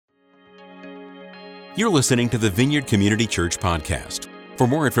You're listening to the Vineyard Community Church podcast. For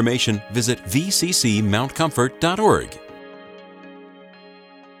more information, visit vccmountcomfort.org.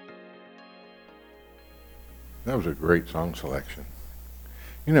 That was a great song selection.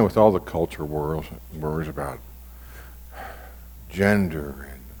 You know, with all the culture wars about gender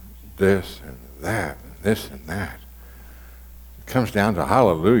and this and that and this and that, it comes down to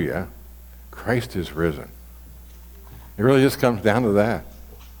hallelujah, Christ is risen. It really just comes down to that.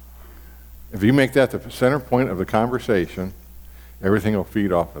 If you make that the center point of the conversation, everything will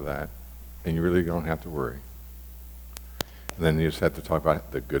feed off of that, and you really don't have to worry. And then you just have to talk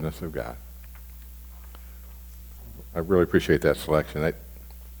about the goodness of God. I really appreciate that selection.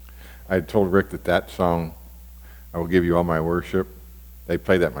 I told Rick that song, I Will Give You All My Worship, they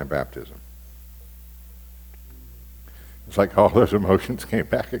played that at my baptism. It's like all those emotions came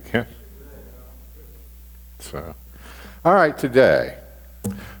back again. So, all right, today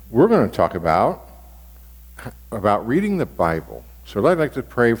we're going to talk about reading the Bible. So I'd like to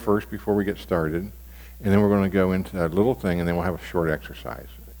pray first before we get started, and then we're going to go into a little thing, and then we'll have a short exercise.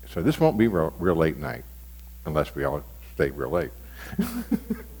 So this won't be real late night, unless we all stay real late.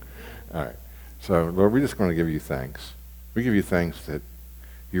 All right. So, Lord, we're just going to give you thanks. We give you thanks that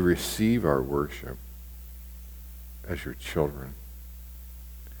you receive our worship as your children,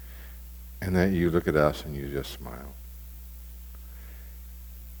 and that you look at us and you just smile.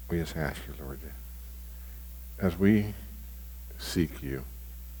 We just ask you, Lord, that as we seek you,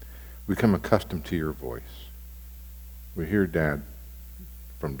 we become accustomed to your voice. We hear Dad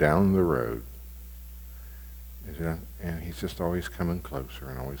from down the road, and he's just always coming closer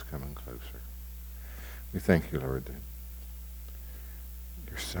and always coming closer. We thank you, Lord, that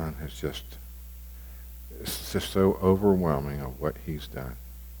your Son has it's just so overwhelming of what he's done,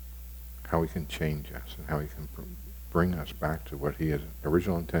 how he can change us and how he can bring us back to what his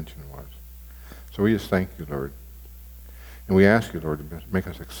original intention was. So we just thank you, Lord. And we ask you, Lord, to make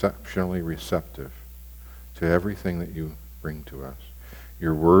us exceptionally receptive to everything that you bring to us.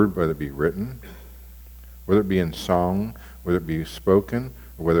 Your word, whether it be written, whether it be in song, whether it be spoken,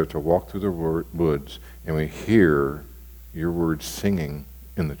 or whether it's a walk through the woods, and we hear your word singing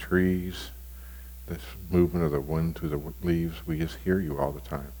in the trees, this movement of the wind through the leaves, we just hear you all the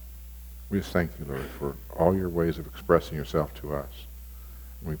time. We just thank you, Lord, for all your ways of expressing yourself to us.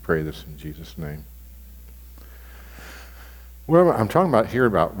 And we pray this in Jesus' name. Well, I'm talking about here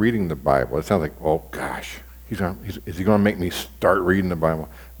about reading the Bible. It sounds like, oh gosh, is he going to make me start reading the Bible?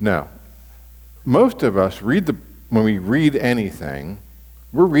 No. Most of us when we read anything,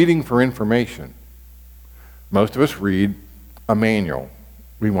 we're reading for information. Most of us read a manual.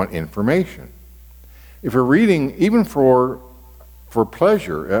 We want information. If we're reading, even for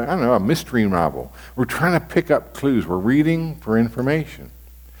pleasure, I don't know, a mystery novel, we're trying to pick up clues. We're reading for information.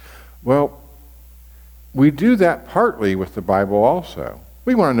 Well, we do that partly with the Bible also.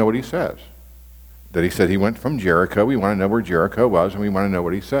 We want to know what he says. That he said he went from Jericho. We want to know where Jericho was, and we want to know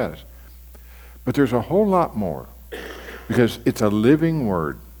what he says. But there's a whole lot more, because it's a living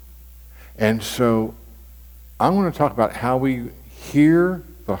word. And so I want to talk about how we hear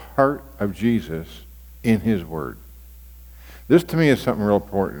the heart of Jesus in his word. This to me is something real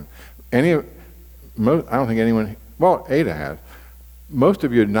important. I don't think anyone, well, Ada has. Most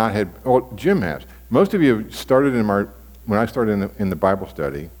of you had not had, well, Jim has. Most of you started when I started in the Bible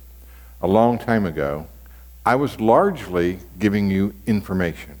study a long time ago, I was largely giving you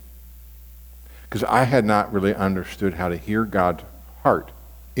information, because I had not really understood how to hear God's heart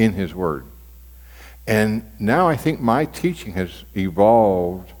in his word. And now I think my teaching has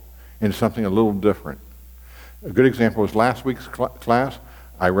evolved into something a little different. A good example was last week's class.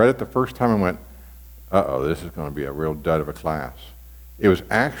 I read it the first time and went, uh-oh, this is going to be a real dud of a class. It was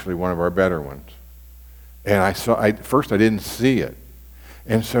actually one of our better ones. And at first I didn't see it.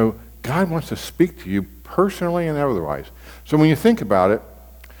 And so God wants to speak to you personally and otherwise. So when you think about it,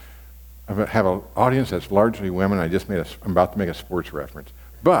 I have an audience that's largely women. I'm about to make a sports reference.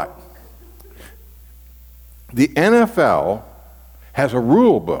 But the NFL has a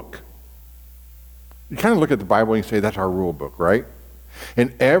rule book. You kind of look at the Bible and you say, that's our rule book, right?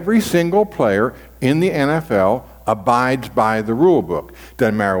 And every single player in the NFL abides by the rule book.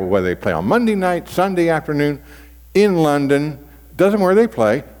 Doesn't matter whether they play on Monday night, Sunday afternoon, in London, doesn't matter where they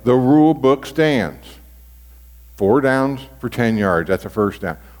play, the rule book stands. 4 downs for 10 yards, that's a first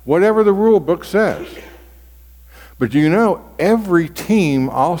down. Whatever the rule book says. But you know, every team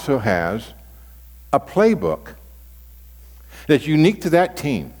also has a playbook that's unique to that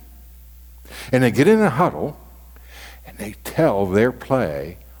team. And they get in a huddle and they tell their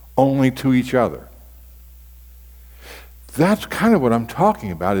play only to each other. That's kind of what I'm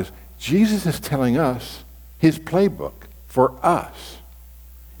talking about, is Jesus is telling us his playbook for us.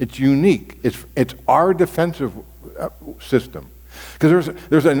 It's unique. It's our defensive system. Because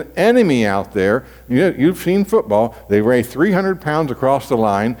there's an enemy out there. You've seen football. They weigh 300 pounds across the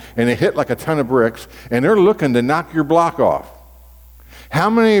line, and they hit like a ton of bricks, and they're looking to knock your block off. How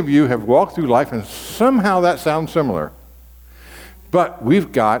many of you have walked through life and somehow that sounds similar? But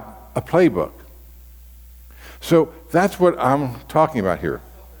we've got a playbook. So that's what I'm talking about here.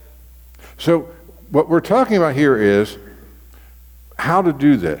 So what we're talking about here is how to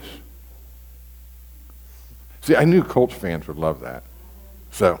do this. See, I knew Colts fans would love that.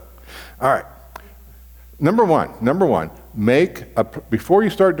 So, all right. Number one, before you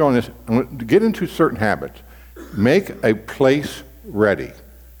start doing this, get into certain habits. Make a place ready.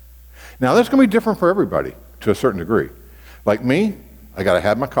 Now, that's going to be different for everybody to a certain degree. Like me, I got to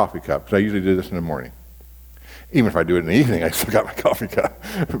have my coffee cup, because I usually do this in the morning. Even if I do it in the evening, I still got my coffee cup.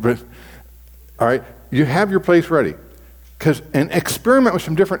 But, all right, you have your place ready. And experiment with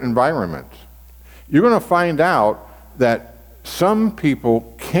some different environments. You're going to find out that some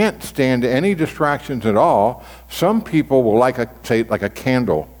people can't stand any distractions at all. Some people will like a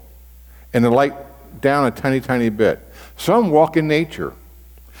candle, and they'll light down a tiny, tiny bit. Some walk in nature,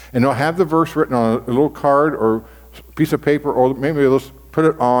 and they'll have the verse written on a little card or piece of paper, or maybe they'll put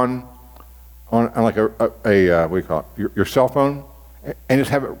it on like a what do you call it, your cell phone, and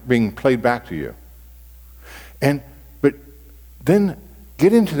just have it being played back to you. But then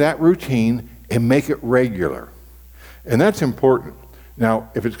get into that routine and make it regular. And that's important. Now,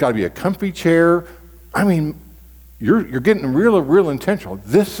 if it's got to be a comfy chair, I mean, you're getting real intentional.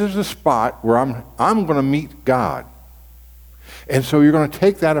 This is a spot where I'm going to meet God. And so you're going to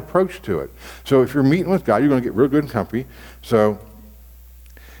take that approach to it. So if you're meeting with God, you're going to get real good and comfy.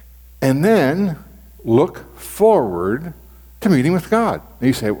 And then look forward to meeting with God. And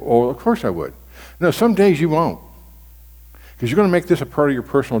you say, well, of course I would. No, some days you won't. Because you're going to make this a part of your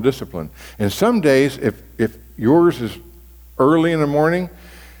personal discipline. And some days, if yours is early in the morning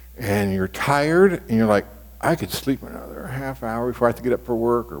and you're tired and you're like, I could sleep another half hour before I have to get up for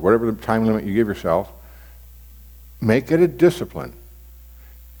work, or whatever the time limit you give yourself, make it a discipline.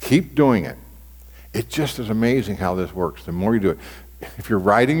 Keep doing it. It just is amazing how this works. The more you do it. If you're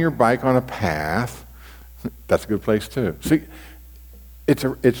riding your bike on a path, that's a good place too. See,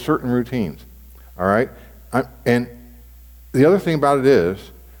 it's certain routines. All right? And the other thing about it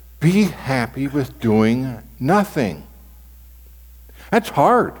is, be happy with doing nothing. That's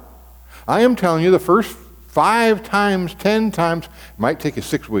hard. I am telling you, the first 5 times, 10 times, might take you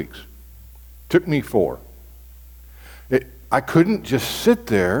 6 weeks. Took me 4. I couldn't just sit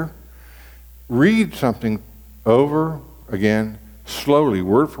there, read something over again, slowly,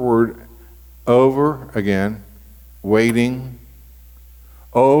 word for word, over again, waiting,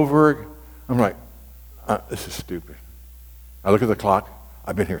 over. I'm like, this is stupid. I look at the clock.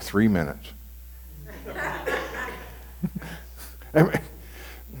 I've been here 3 minutes.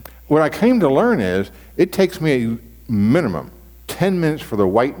 What I came to learn is it takes me a minimum 10 minutes for the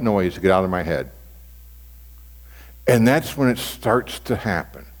white noise to get out of my head. And that's when it starts to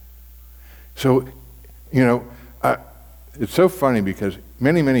happen. So, it's so funny because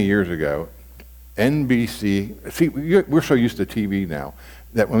many, many years ago, NBC, see, we're so used to TV now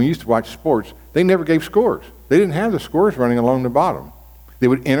that when we used to watch sports, they never gave scores. They didn't have the scores running along the bottom. They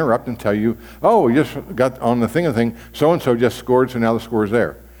would interrupt and tell you, oh, we just got on the thing, so-and-so just scored, so now the score's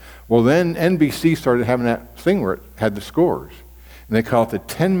there. Well, then NBC started having that thing where it had the scores. And they call it the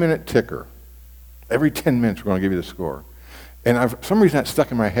 10-minute ticker. Every 10 minutes, we're going to give you the score. And for some reason, that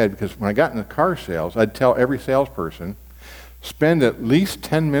stuck in my head because when I got into car sales, I'd tell every salesperson, spend at least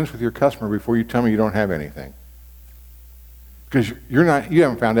 10 minutes with your customer before you tell me you don't have anything. Because you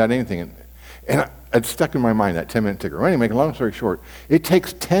haven't found out anything. And it stuck in my mind, that 10-minute ticker. Well, anyway, make a long story short, it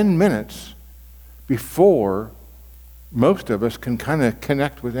takes 10 minutes before most of us can kind of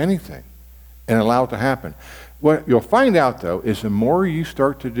connect with anything and allow it to happen. What you'll find out, though, is the more you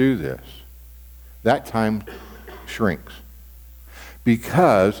start to do this, that time shrinks.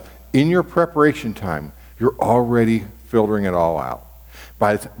 Because in your preparation time, you're already filtering it all out.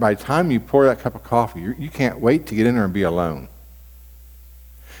 By the time you pour that cup of coffee, you can't wait to get in there and be alone.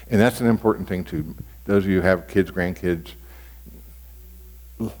 And that's an important thing, too. Those of you who have kids, grandkids,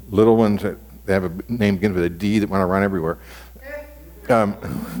 little ones that they have a name begins with a D that want to run everywhere.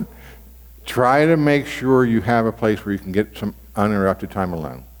 Try to make sure you have a place where you can get some uninterrupted time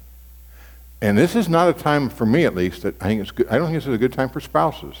alone. And this is not a time, for me at least, that I think it's good. I don't think this is a good time for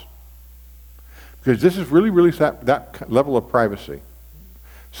spouses. Because this is really that level of privacy.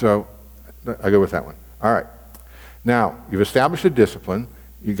 So I go with that one. All right. Now, you've established a discipline.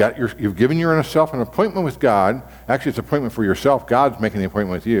 You've given yourself an appointment with God. Actually, it's an appointment for yourself. God's making the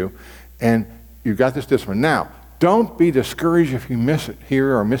appointment with you. And you've got this discipline. Now, don't be discouraged if you miss it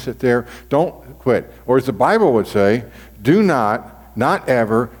here or miss it there. Don't quit. Or as the Bible would say, do not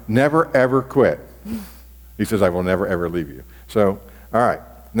ever, never, ever quit. He says, I will never, ever leave you. So, all right.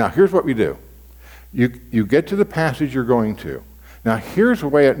 Now, here's what we do. You get to the passage you're going to. Now, here's the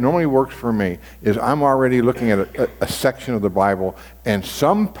way it normally works for me, is I'm already looking at a section of the Bible, and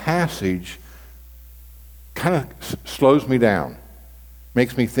some passage kind of slows me down,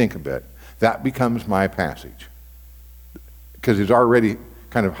 makes me think a bit. That becomes my passage. Because it's already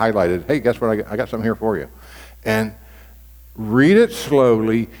kind of highlighted, hey, guess what, I got something here for you. And read it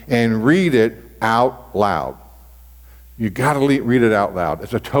slowly and read it out loud. You got to read it out loud.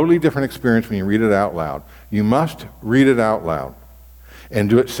 It's a totally different experience when you read it out loud. You must read it out loud and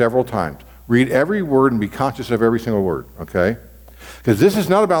do it several times. Read every word and be conscious of every single word, okay? Because this is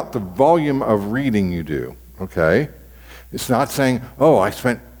not about the volume of reading you do, okay? It's not saying, oh, I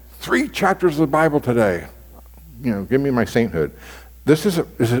spent 3 chapters of the Bible today. Give me my sainthood.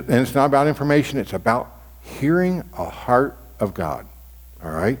 And it's not about information. It's about hearing a heart of God,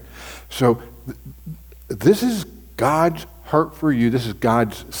 all right? So this is God's heart for you. This is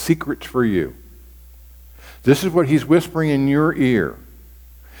God's secrets for you. This is what he's whispering in your ear.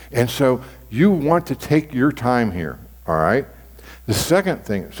 And so you want to take your time here, all right? The second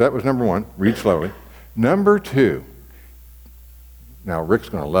thing, so that was number 1, read slowly. Number 2, now Rick's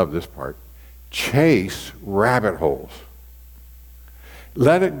going to love this part, chase rabbit holes.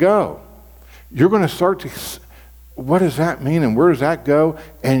 Let it go. You're going to start to, what does that mean and where does that go?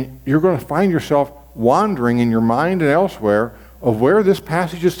 And you're going to find yourself wandering in your mind and elsewhere of where this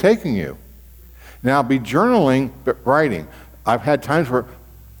passage is taking you. Now, be journaling, but writing. I've had times where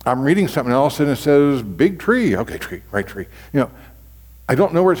I'm reading something and all of a sudden it says, big tree. Okay, tree, right tree. I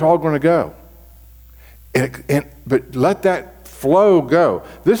don't know where it's all going to go. But let that flow go.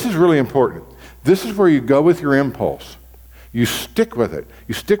 This is really important. This is where you go with your impulse. You stick with it.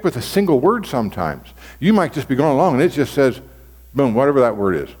 You stick with a single word sometimes. You might just be going along and it just says, boom, whatever that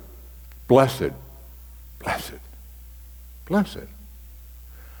word is. Blessed, blessed, blessed,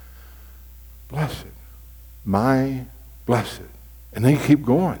 blessed, my blessed. And then you keep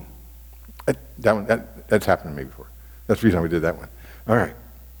going. That's happened to me before. That's the reason we did that one. All right.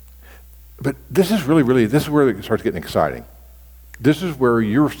 But this is this is where it starts getting exciting. This is where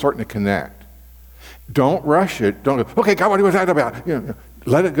you're starting to connect. Don't rush it. Don't go, okay, God, what was that about?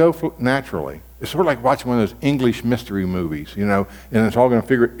 Let it go naturally. It's sort of like watching one of those English mystery movies, and it's all going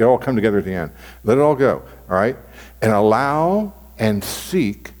to it all come together at the end. Let it all go, all right? And allow and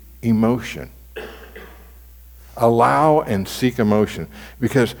seek emotion. Allow and seek emotion.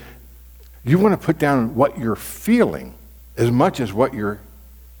 Because you want to put down what you're feeling as much as what you're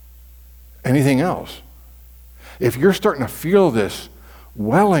anything else. If you're starting to feel this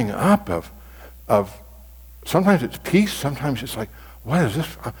welling up of sometimes it's peace, sometimes it's like, what is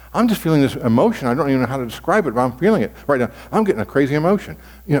this? I'm just feeling this emotion. I don't even know how to describe it, but I'm feeling it right now. I'm getting a crazy emotion.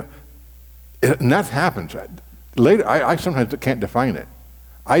 And that happens. Later, I sometimes can't define it.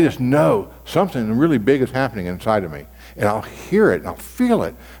 I just know something really big is happening inside of me. And I'll hear it, and I'll feel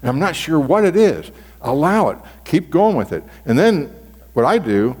it, and I'm not sure what it is. Allow it. Keep going with it. And then what I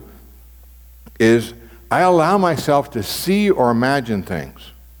do is I allow myself to see or imagine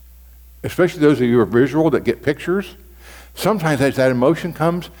things. Especially those of you who are visual that get pictures. Sometimes as that emotion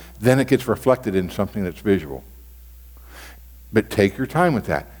comes, then it gets reflected in something that's visual. But take your time with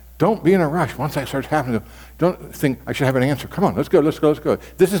that. Don't be in a rush. Once that starts happening, don't think, I should have an answer. Come on, let's go.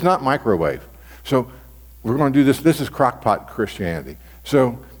 This is not microwave. So we're going to do this. This is crockpot Christianity.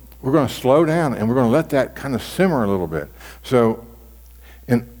 So we're going to slow down and we're going to let that kind of simmer a little bit. So,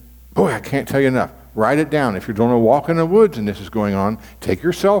 and boy, I can't tell you enough. Write it down. If you're going to walk in the woods and this is going on, take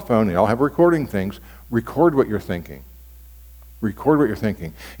your cell phone. They all have recording things. Record what you're thinking. Record what you're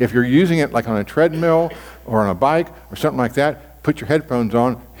thinking. If you're using it like on a treadmill or on a bike or something like that, put your headphones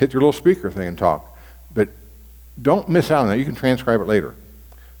on, hit your little speaker thing and talk. But don't miss out on that. You can transcribe it later.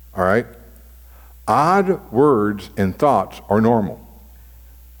 All right? Odd words and thoughts are normal.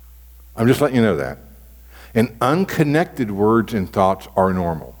 I'm just letting you know that. And unconnected words and thoughts are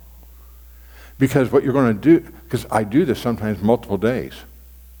normal. Because what you're going to do, because I do this sometimes multiple days.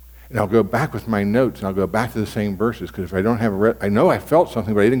 And I'll go back with my notes and I'll go back to the same verses because if I don't have I know I felt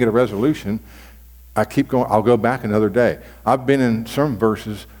something but I didn't get a resolution, I keep going, I'll go back another day. I've been in some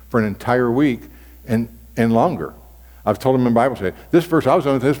verses for an entire week and longer. I've told them in Bible study, I was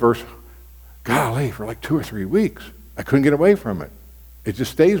on this verse, golly, for like 2 or 3 weeks. I couldn't get away from it. It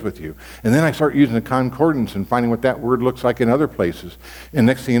just stays with you. And then I start using the concordance and finding what that word looks like in other places. And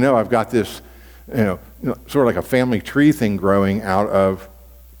next thing you know, I've got this, sort of like a family tree thing growing out of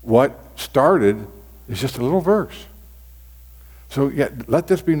what started is just a little verse. So yeah, let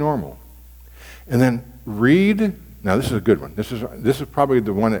this be normal. And then read. Now this is a good one. This is probably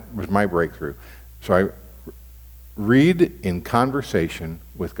the one that was my breakthrough. So I read in conversation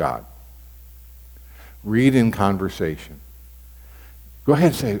with God. Read in conversation. Go ahead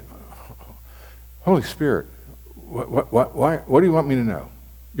and say, Holy Spirit, what do you want me to know?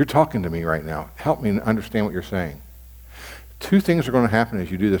 You're talking to me right now. Help me understand what you're saying. Two things are going to happen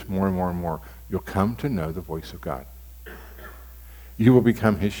as you do this more and more and more. You'll come to know the voice of God. You will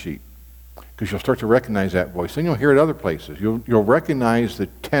become his sheep because you'll start to recognize that voice. Then you'll hear it other places. You'll recognize the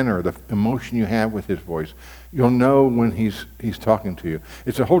tenor, the emotion you have with his voice. You'll know when he's talking to you.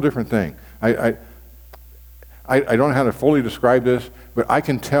 It's a whole different thing. I don't know how to fully describe this, but I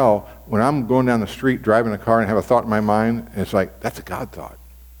can tell when I'm going down the street driving a car and have a thought in my mind, and it's like, that's a God thought.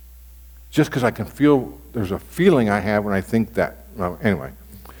 Just because I can feel, there's a feeling I have when I think that. Well, anyway.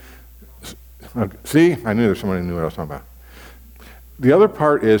 See, I knew there's someone who knew what I was talking about. The other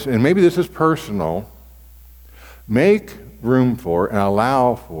part is, and maybe this is personal, make room for and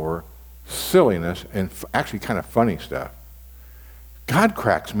allow for silliness and actually kind of funny stuff. God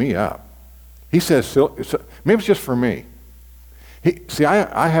cracks me up. He says, maybe it's just for me.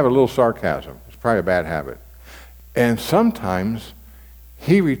 I have a little sarcasm. It's probably a bad habit. And sometimes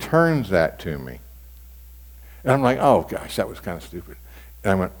he returns that to me. And I'm like, oh gosh, that was kind of stupid.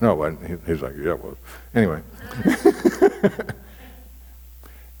 And I went, no, it wasn't. He's like, yeah, it was. Anyway.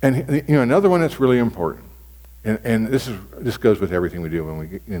 And another one that's really important, and this goes with everything we do when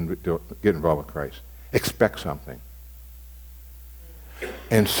we get involved with Christ. Expect something.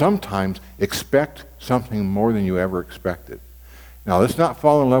 And sometimes expect something more than you ever expected. Now, let's not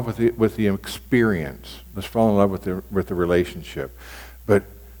fall in love with the experience. Let's fall in love with the relationship. But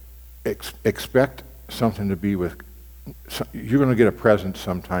expect something to be with. You're going to get a present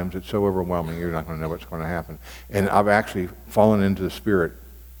sometimes. It's so overwhelming, you're not going to know what's going to happen. And I've actually fallen into the Spirit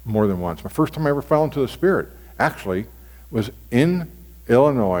more than once. My first time I ever fell into the Spirit, actually, was in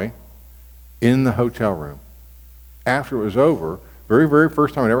Illinois, in the hotel room. After it was over, very, very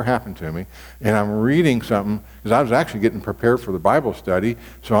first time it ever happened to me, and I'm reading something, because I was actually getting prepared for the Bible study,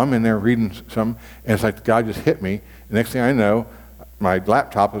 so I'm in there reading something, and it's like God just hit me. The next thing I know, my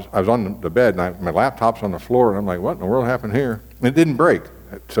laptop, I was on the bed, and my laptop's on the floor, and I'm like, what in the world happened here? And it didn't break,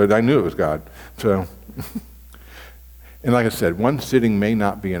 so I knew it was God. So, and like I said, one sitting may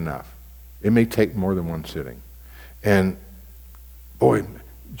not be enough. It may take more than one sitting. And boy,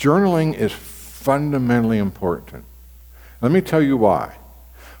 journaling is fundamentally important. Let me tell you why.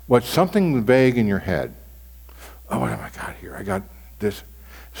 What's something vague in your head? Oh, what have I got here? I got this.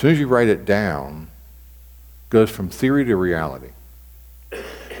 As soon as you write it down, it goes from theory to reality.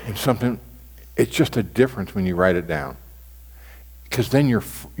 And it's just a difference when you write it down. Because then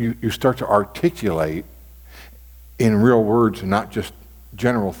you start to articulate in real words and not just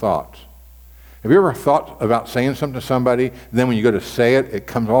general thoughts. Have you ever thought about saying something to somebody, and then when you go to say it, it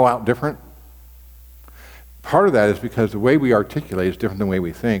comes all out different? Part of that is because the way we articulate is different than the way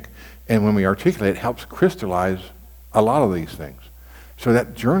we think. And when we articulate, it helps crystallize a lot of these things. So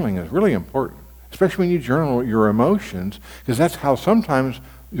that journaling is really important, especially when you journal your emotions, because that's how sometimes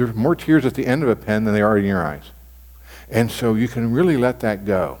there's more tears at the end of a pen than there are in your eyes. And so you can really let that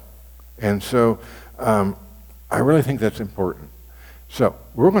go. And so I really think that's important. So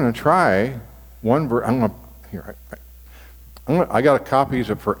we're going to try one verse. I got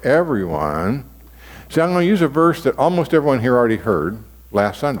copies of for everyone. So I'm going to use a verse that almost everyone here already heard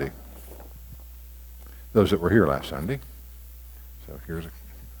last Sunday. Those that were here last Sunday. So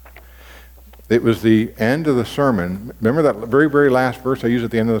it was the end of the sermon. Remember that very, very last verse I used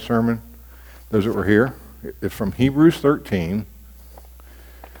at the end of the sermon? Those that were here? It's from Hebrews 13.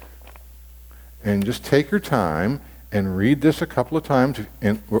 And just take your time and read this a couple of times.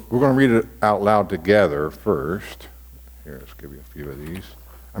 And we're going to read it out loud together first. Here, let's give you a few of these.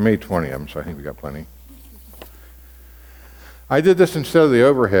 I made 20 of them, so I think we got plenty. I did this instead of the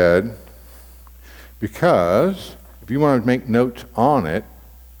overhead because if you want to make notes on it,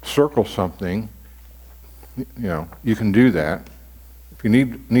 circle something, you can do that. If you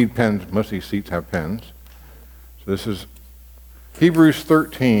need pens, most of these seats have pens. So this is Hebrews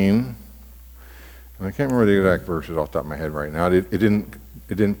 13. And I can't remember the exact verses off the top of my head right now. It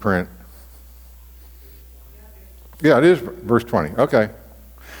didn't print. Yeah, it is verse 20. Okay.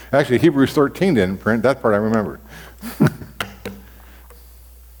 Actually, Hebrews 13 didn't print. That part I remembered.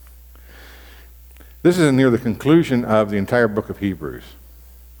 This is near the conclusion of the entire book of Hebrews.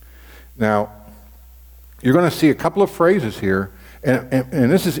 Now, you're going to see a couple of phrases here,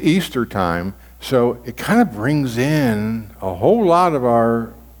 and this is Easter time, so it kind of brings in a whole lot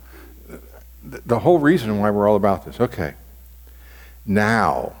of the whole reason why we're all about this. Okay.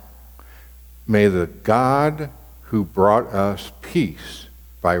 Now, may the God who brought us peace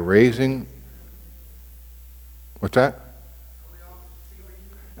by raising... What's that?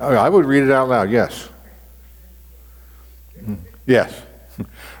 Oh, I would read it out loud, yes. Yes.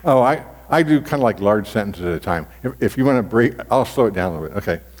 Oh, I do kind of like large sentences at a time. If you want to break, I'll slow it down a little bit.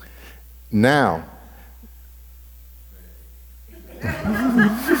 Okay. Now,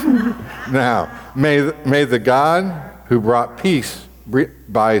 may the God who brought peace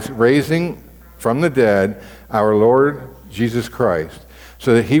by raising from the dead our Lord Jesus Christ,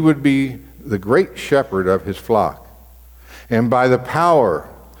 so that he would be the great shepherd of his flock, and by the power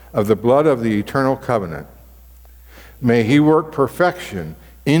of the blood of the eternal covenant, may he work perfection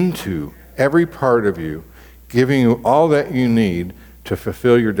into every part of you, giving you all that you need to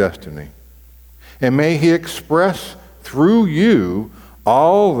fulfill your destiny. And may he express through you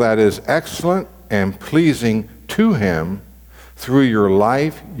all that is excellent and pleasing to him through your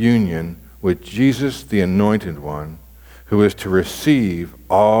life union with Jesus, the Anointed One, who is to receive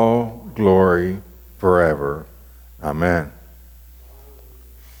all glory forever. Amen.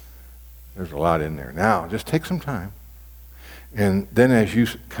 There's a lot in there. Now, just take some time. And then as you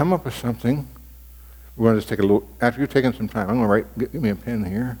come up with something, we're going to just take a little, after you've taken some time, I'm going to write, give me a pen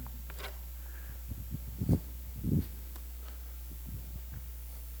here.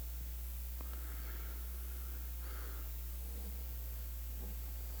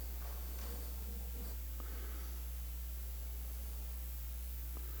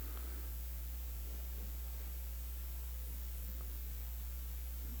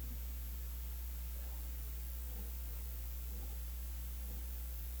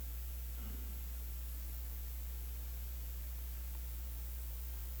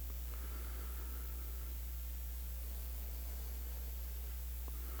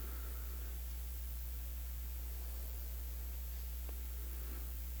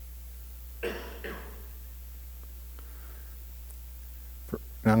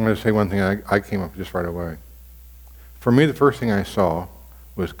 Now I'm going to say one thing I came up with just right away. For me, the first thing I saw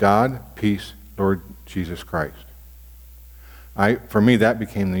was God, peace, Lord Jesus Christ. For me, that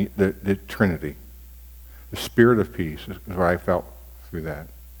became the Trinity. The Spirit of peace is what I felt through that.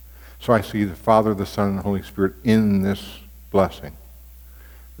 So I see the Father, the Son, and the Holy Spirit in this blessing.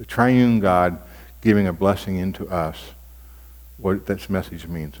 The triune God giving a blessing into us, what this message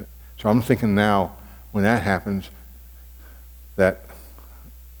means. So I'm thinking now, when that happens, that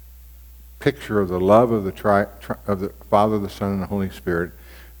picture of the love of the Father, the Son, and the Holy Spirit,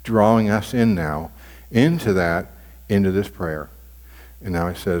 drawing us in now into this prayer. And now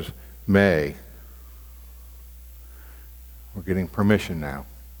it says, may. We're getting permission now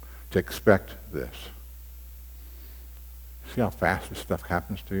to expect this. See how fast this stuff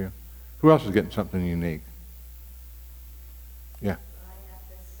happens to you? Who else is getting something unique? Yeah.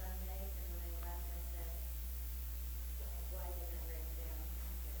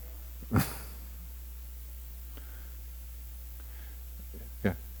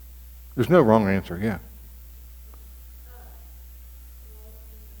 Yeah. There's no wrong answer, yeah.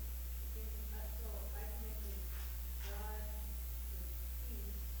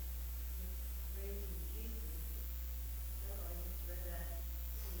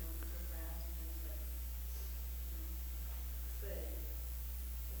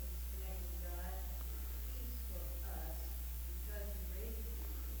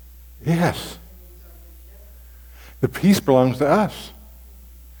 Yes. The peace belongs to us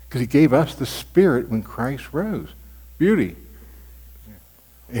because he gave us the Spirit when Christ rose. Beauty.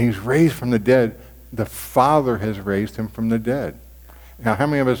 And he's raised from the dead. The Father has raised him from the dead. Now, how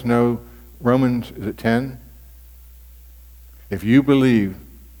many of us know Romans, is it 10? If you believe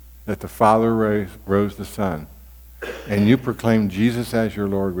that the Father rose the Son, and you proclaim Jesus as your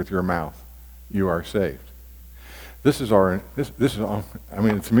Lord with your mouth, you are saved. This is all, I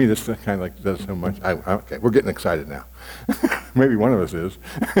mean, to me, this kind of like does so much. Okay, we're getting excited now. Maybe one of us is.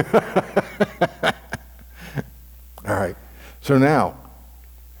 All right. So now,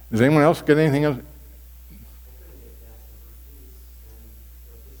 does anyone else get anything else?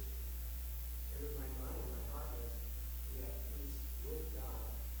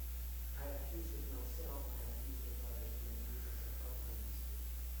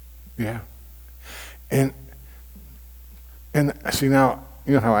 Yeah. And see now,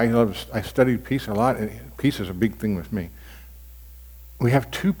 you know how I studied peace a lot, and peace is a big thing with me. We have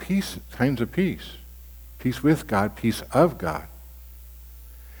two kinds of peace. peace with God, peace of God.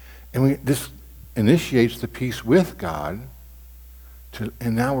 And this initiates the peace with God,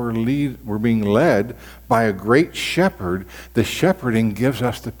 and now we're being led by a great shepherd. The shepherding gives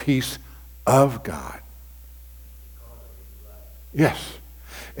us the peace of God. Yes.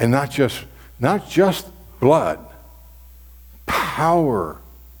 And not just blood, power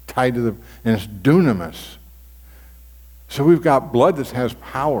tied to and it's dunamis. So we've got blood that has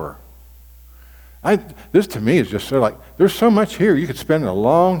power. This to me is just so like, there's so much here. You could spend a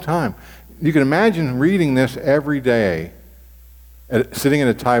long time. You can imagine reading this every day, sitting at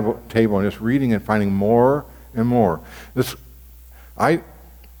a table and just reading and finding more and more. My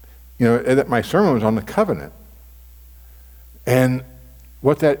sermon was on the covenant and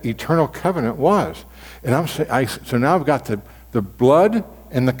what that eternal covenant was. And so now I've got the blood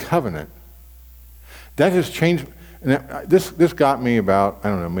and the covenant. That has changed. And this got me about, I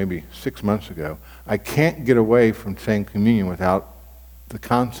don't know, maybe 6 months ago. I can't get away from saying communion without the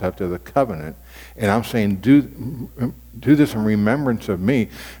concept of the covenant. And I'm saying, do this in remembrance of me,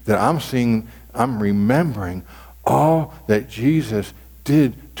 that I'm remembering all that Jesus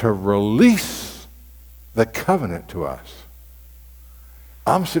did to release the covenant to us.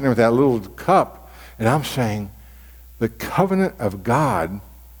 I'm sitting there with that little cup, and I'm saying, the covenant of God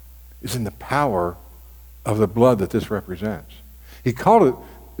is in the power of the blood that this represents. He called it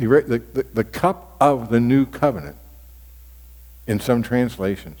the cup of the new covenant in some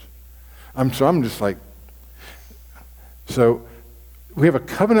translations. I'm just like, so we have a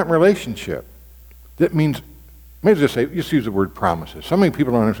covenant relationship. That means, maybe just use the word promises. So many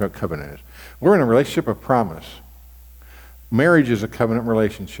people don't understand what covenant is. We're in a relationship of promise. Marriage is a covenant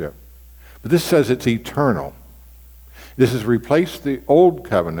relationship. But this says it's eternal. This has replaced the old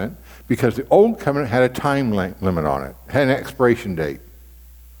covenant because the old covenant had a time limit on it. It had an expiration date.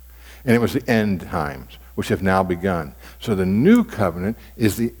 And it was the end times, which have now begun. So the new covenant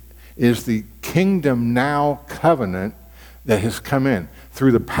is the kingdom now covenant that has come in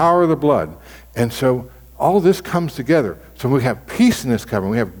through the power of the blood. And so all this comes together. So we have peace in this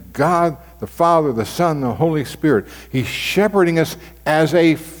covenant. We have God, the Father, the Son, the Holy Spirit. He's shepherding us as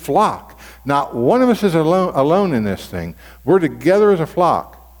a flock. Not one of us is alone in this thing. We're together as a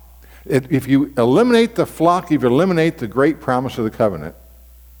flock. If you eliminate the flock, you eliminate the great promise of the covenant.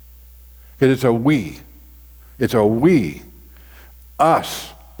 Because it's a we. It's a we.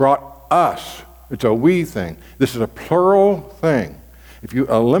 Us brought us. It's a we thing. This is a plural thing. If you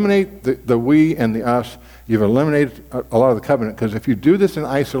eliminate the we and the us, you've eliminated a lot of the covenant. Because if you do this in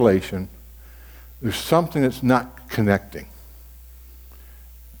isolation, there's something that's not connecting.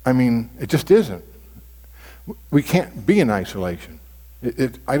 I mean, it just isn't. We can't be in isolation.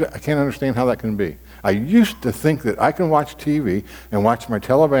 I can't understand how that can be. I used to think that I can watch TV and watch my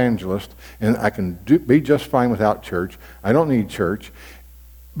televangelist and I can be just fine without church. I don't need church.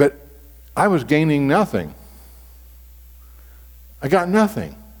 But I was gaining nothing. I got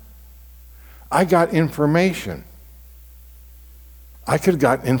nothing. I got information. I could have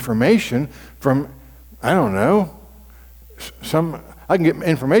got information from, I don't know, I can get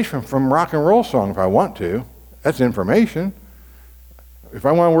information from rock and roll song if I want to. That's information. If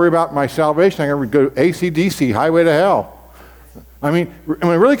I want to worry about my salvation, I can go to AC/DC, Highway to Hell. I mean,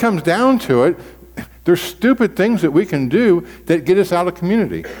 when it really comes down to it, there's stupid things that we can do that get us out of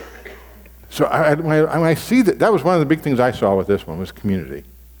community. So when I see that was one of the big things I saw with this one was community.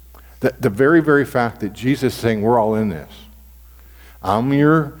 The very, very fact that Jesus is saying we're all in this. I'm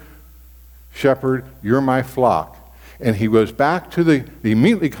your shepherd, you're my flock. And he goes back to he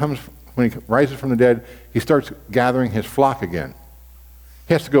immediately comes, when he rises from the dead, he starts gathering his flock again.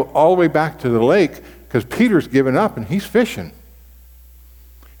 He has to go all the way back to the lake because Peter's given up and he's fishing.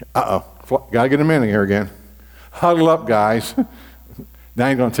 Uh-oh, got to get him in here again. Huddle up, guys. Now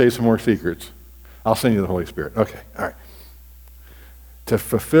I'm going to tell you some more secrets. I'll send you the Holy Spirit. Okay, all right. To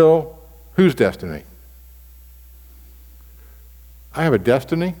fulfill whose destiny? I have a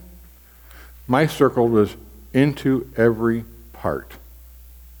destiny. My circle was into every part.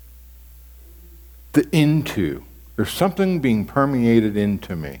 The into. There's something being permeated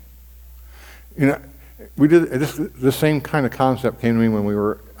into me. You know, we did the same kind of concept came to me when we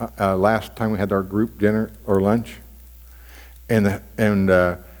were last time we had our group dinner or lunch, and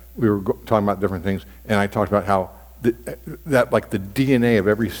we were talking about different things, and I talked about how that like the DNA of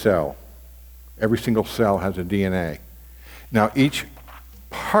every cell, every single cell has a DNA. Now each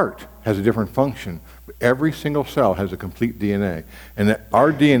part has a different function, but every single cell has a complete DNA, and that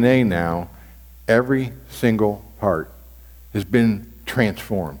our DNA now, every single part has been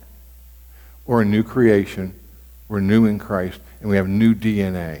transformed. We're a new creation. We're new in Christ, and we have new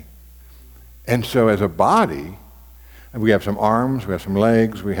DNA. And so as a body, we have some arms, we have some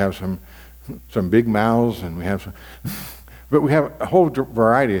legs, we have some big mouths, and we have some, but we have a whole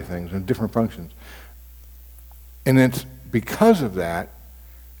variety of things and different functions. And it's because of that,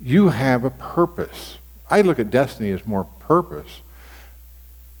 you have a purpose. I look at destiny as more purpose,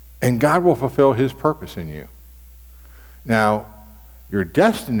 and God will fulfill his purpose in you. Now, your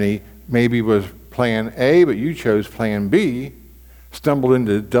destiny maybe was plan A, but you chose plan B, stumbled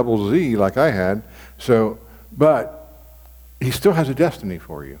into double Z like I had, but he still has a destiny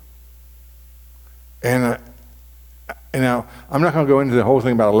for you. And now, I'm not going to go into the whole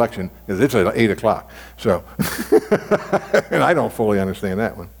thing about election, because it's at 8 o'clock. So, and I don't fully understand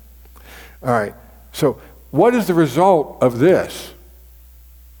that one. All right, so what is the result of this?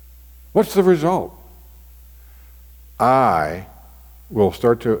 What's the result? I will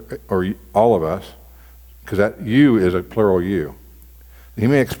start to, or all of us, because that you is a plural you. He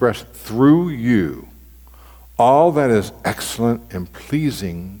may express through you all that is excellent and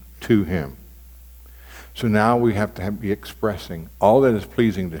pleasing to him. So now we have to be expressing all that is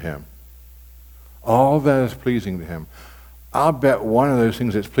pleasing to him. All that is pleasing to him. I'll bet one of those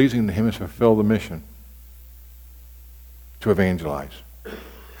things that's pleasing to him is fulfill the mission, to evangelize.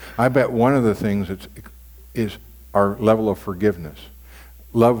 I bet one of the things is our level of forgiveness.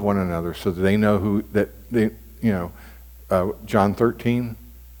 Love one another so that they know John 13,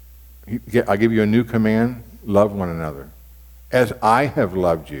 I give you a new command, love one another, as I have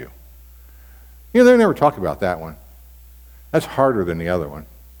loved you. They never talk about that one. That's harder than the other one.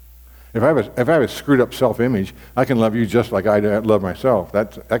 If I have a screwed up self-image, I can love you just like I love myself.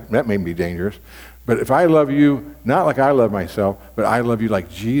 That may be dangerous. But if I love you, not like I love myself, but I love you like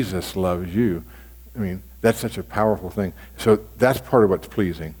Jesus loves you, that's such a powerful thing. So that's part of what's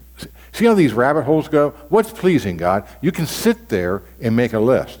pleasing. See how these rabbit holes go? What's pleasing, God? You can sit there and make a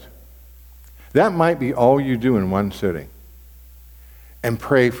list. That might be all you do in one sitting. And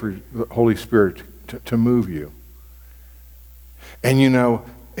pray for the Holy Spirit to move you. And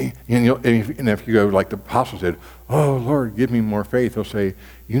if you go like the apostle said, oh, Lord, give me more faith, he'll say,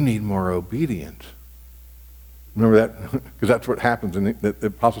 you need more obedience. Remember that? Because that's what happens. And the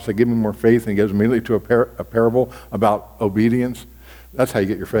apostle said, give me more faith, and he goes immediately to a parable about obedience. That's how you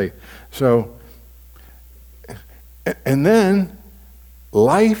get your faith. So, and then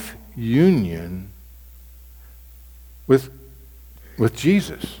life union with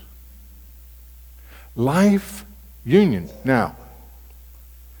Jesus. Life union. Now,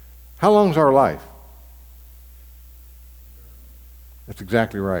 how long's our life? That's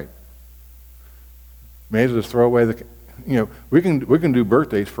exactly right. May as well just throw away we can do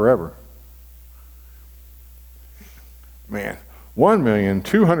birthdays forever. Man,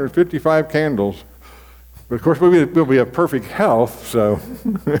 1,255,000 candles. But of course we'll be of perfect health, so.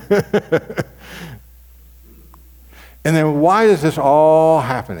 And then why is this all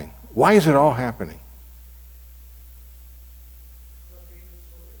happening? Why is it all happening?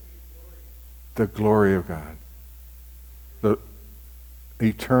 The glory of God. The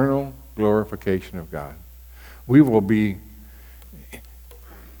eternal glorification of God. We will be,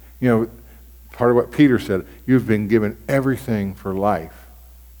 part of what Peter said, you've been given everything for life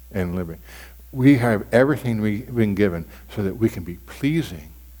and living. We have everything we've been given so that we can be pleasing,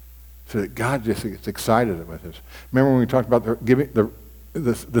 so that God just gets excited with us. Remember when we talked about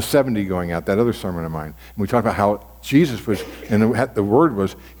the 70 going out, that other sermon of mine, and we talked about how Jesus was, and the word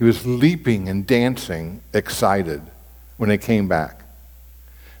was, he was leaping and dancing, excited when they came back.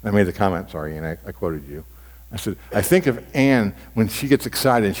 And I made the comment, sorry, and I quoted you. I said, I think of Anne when she gets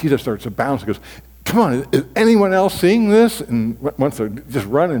excited and she just starts to bounce and goes, come on, is anyone else seeing this? And wants to just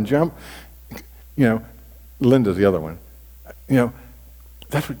run and jump. Linda's the other one.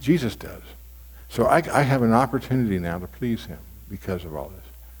 That's what Jesus does. So I have an opportunity now to please him because of all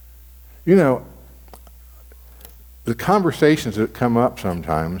this. The conversations that come up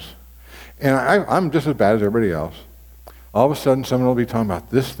sometimes, and I'm just as bad as everybody else. All of a sudden, someone will be talking about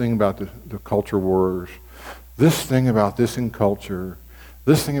this thing about the culture wars, this thing about this in culture,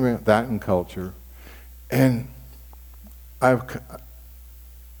 this thing about that in culture. And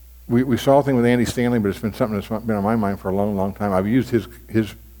we saw a thing with Andy Stanley, but it's been something that's been on my mind for a long, long time. I've used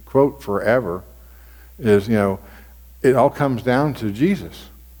his quote forever, is, it all comes down to Jesus.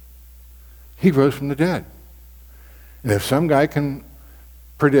 He rose from the dead. And if some guy can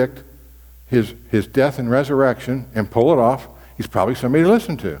predict his death and resurrection and pull it off, he's probably somebody to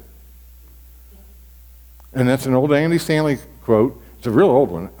listen to. And that's an old Andy Stanley quote. It's a real old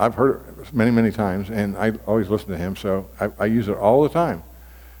one. I've heard it many, many times, and I always listen to him, so I use it all the time.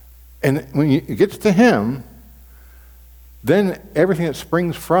 And when it gets to him, then everything that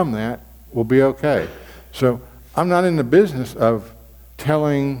springs from that we'll be okay. So I'm not in the business of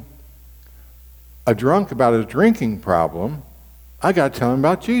telling a drunk about his drinking problem. I got to tell him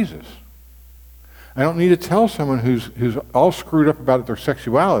about Jesus. I don't need to tell someone who's all screwed up about their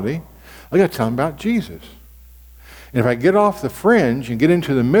sexuality. I got to tell them about Jesus. And if I get off the fringe and get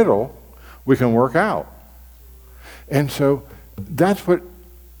into the middle, we can work out. And so that's what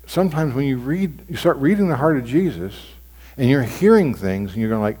sometimes when you start reading the heart of Jesus, and you're hearing things, and you're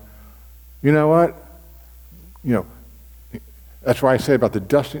going like, you know what? That's why I say about the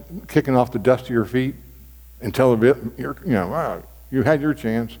dust, kicking off the dust of your feet until wow, you had your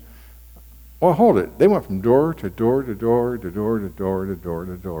chance. Well, hold it. They went from door to door to door to door to door to door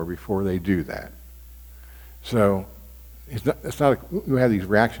to door before they do that. So it's not we have these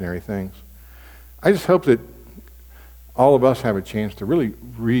reactionary things. I just hope that all of us have a chance to really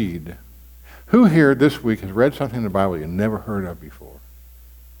read. Who here this week has read something in the Bible you never heard of before?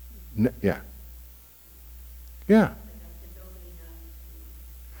 Yeah. Yeah.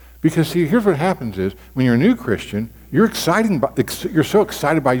 Because see, here's what happens is, when you're a new Christian, you're so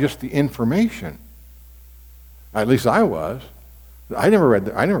excited by just the information. At least I was. I never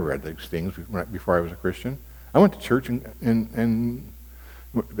read these things before I was a Christian. I went to church and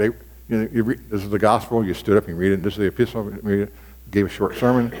this is the gospel. You stood up and read it. This is the epistle. Read it. Gave a short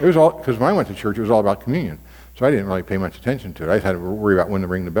sermon. It was all because when I went to church, it was all about communion. So I didn't really pay much attention to it. I just had to worry about when to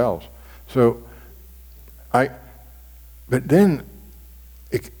ring the bells. But then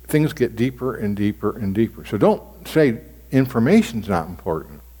things get deeper and deeper and deeper. So don't say information's not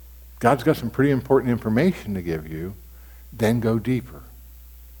important. God's got some pretty important information to give you. Then go deeper.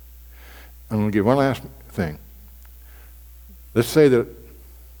 I'm going to give one last thing. Let's say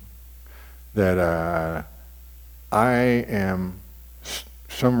that I am,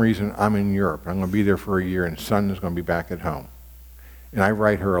 some reason I'm in Europe. I'm going to be there for a year, and son is going to be back at home. And I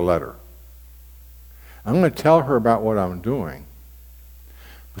write her a letter. I'm going to tell her about what I'm doing.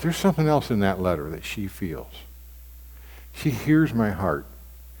 But there's something else in that letter that she feels. She hears my heart.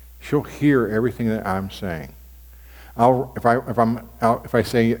 She'll hear everything that I'm saying. If I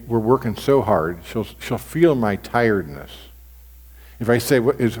say we're working so hard, she'll feel my tiredness. If I say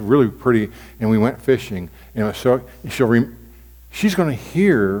it's really pretty and we went fishing, she's going to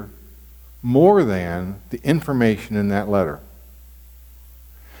hear more than the information in that letter.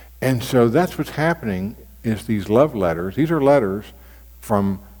 And so that's what's happening is these love letters. These are letters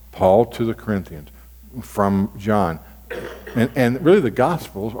from Paul to the Corinthians, from John. And really the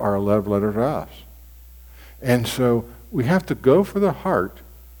Gospels are a love letter to us. And so we have to go for the heart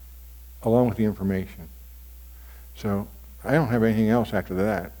along with the information. So I don't have anything else after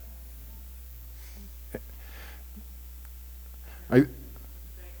that.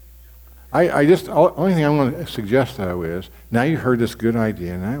 Only thing I'm going to suggest, though, is now you heard this good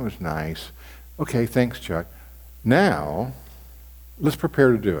idea, and that was nice. Okay, thanks, Chuck. Now, let's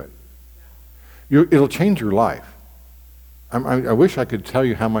prepare to do it. It'll change your life. I wish I could tell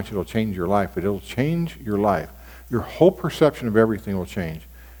you how much it'll change your life, but it'll change your life. Your whole perception of everything will change.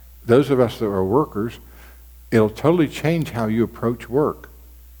 Those of us that are workers, it'll totally change how you approach work.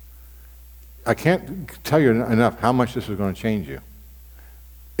 I can't tell you enough how much this is going to change you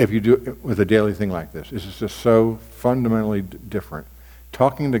if you do it with a daily thing like this. This is just so fundamentally different.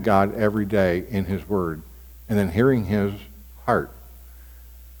 Talking to God every day in His Word and then hearing His heart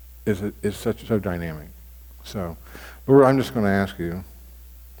is so dynamic. So, Lord, I'm just going to ask you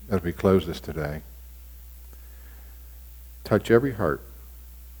as we close this today, touch every heart.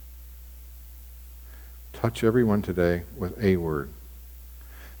 Touch everyone today with a word.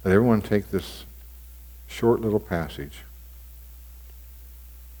 Let everyone take this short little passage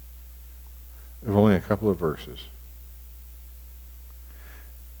of only a couple of verses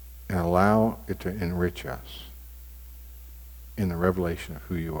and allow it to enrich us in the revelation of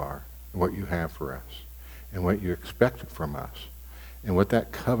who you are, and what you have for us, and what you expect from us, and what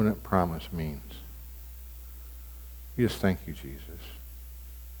that covenant promise means. We just thank you, Jesus,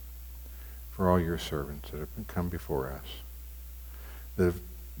 for all your servants that have come before us, that have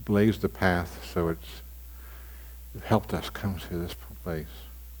blazed the path so it's helped us come to this place.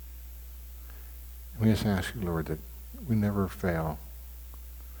 And we just ask you, Lord, that we never fail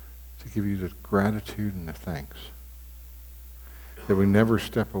to give you the gratitude and the thanks. That we never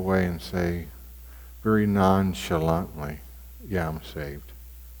step away and say very nonchalantly, yeah, I'm saved.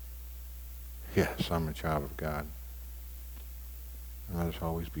 Yes, I'm a child of God. And let us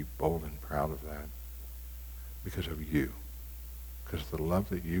always be bold and proud of that because of you. Because of the love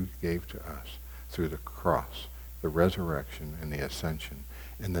that you gave to us through the cross, the resurrection, and the ascension,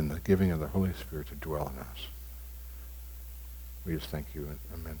 and then the giving of the Holy Spirit to dwell in us. We just thank you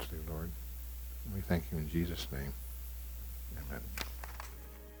immensely, Lord. And we thank you in Jesus' name. Amen.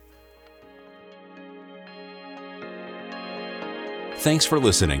 Thanks for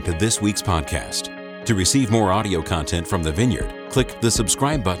listening to this week's podcast. To receive more audio content from the Vineyard, click the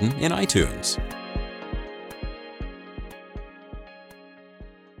subscribe button in iTunes.